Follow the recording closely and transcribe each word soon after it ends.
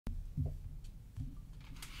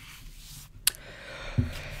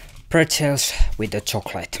Pretzels with the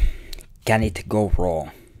chocolate. Can it go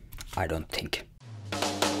wrong? I don't think.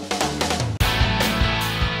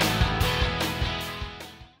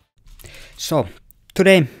 So,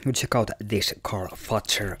 today we check out this Karl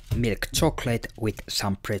Fazer milk chocolate with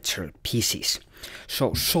some pretzel pieces.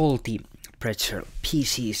 So, salty pretzel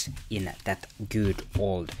pieces in that good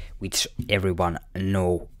old, which everyone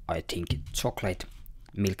know, I think, chocolate,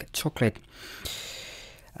 milk chocolate.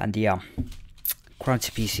 And yeah,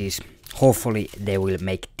 crunchy pieces. Hopefully they will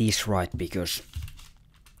make this right, because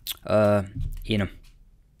was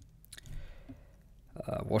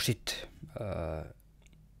it I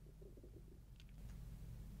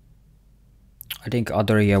think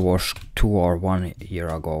other year was 2 or 1 year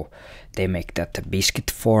ago, they make that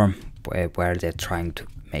biscuit form where they're trying to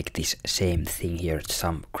make this same thing here,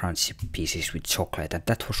 some crunchy pieces with chocolate, and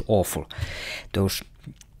that was awful. Those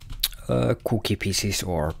cookie pieces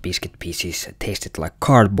or biscuit pieces tasted like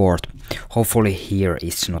cardboard. Hopefully here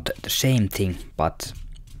it's not the same thing, but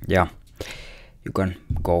yeah, you can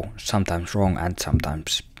go sometimes wrong, and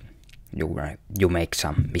sometimes you make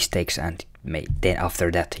some mistakes, and then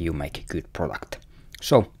after that you make a good product.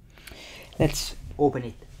 So let's open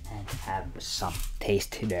it and have some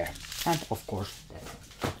taste there, and of course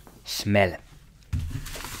smell.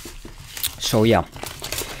 So yeah,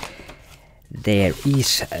 there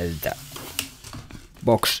is the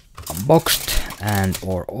box unboxed and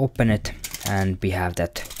or open it, and we have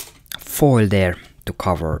that foil there to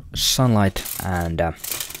cover sunlight, and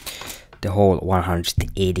the whole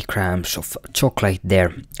 180 grams of chocolate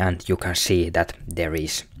there, and you can see that there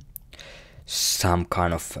is some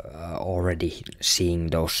kind of already seeing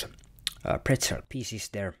those pretzel pieces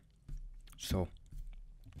there. So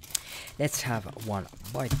let's have one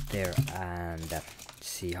bite there and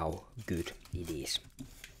see how good it is.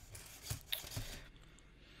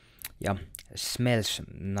 Yeah, smells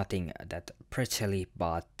nothing that pretzely,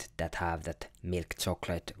 but that have that milk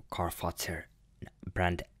chocolate, Karl Fazer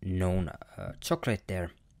brand known chocolate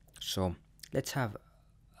there. So let's have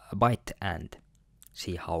a bite and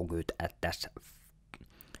see how good at that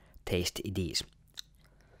taste it is.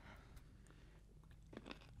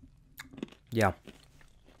 Yeah,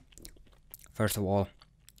 first of all,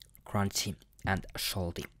 crunchy and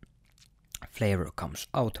salty flavor comes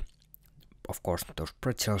out. Of course, those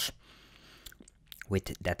pretzels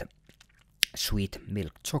with that sweet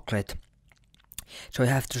milk chocolate. So I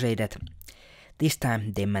have to say that this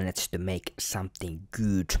time they managed to make something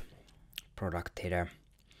good product here.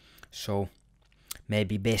 So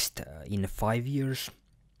maybe best in 5 years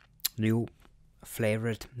new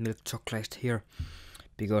flavored milk chocolate here,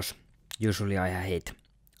 because usually I hate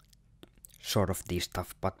sort of this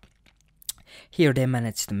stuff, but here they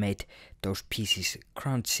managed to make those pieces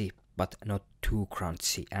crunchy but not too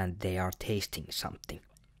crunchy, and they are tasting something.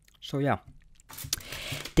 So yeah,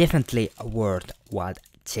 definitely worthwhile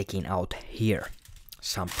checking out here,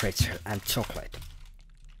 some pretzel and chocolate.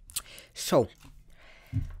 So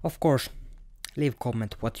of course, leave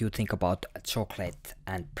comment what you think about chocolate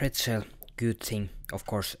and pretzel. Good thing, of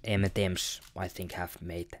course, M&M's I think have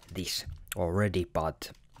made this already,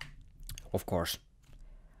 but of course,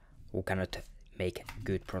 who cannot make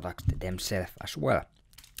good product themselves as well.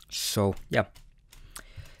 So yeah,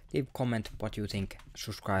 leave comment what you think,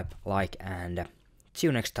 subscribe, like, and see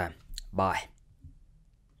you next time. Bye.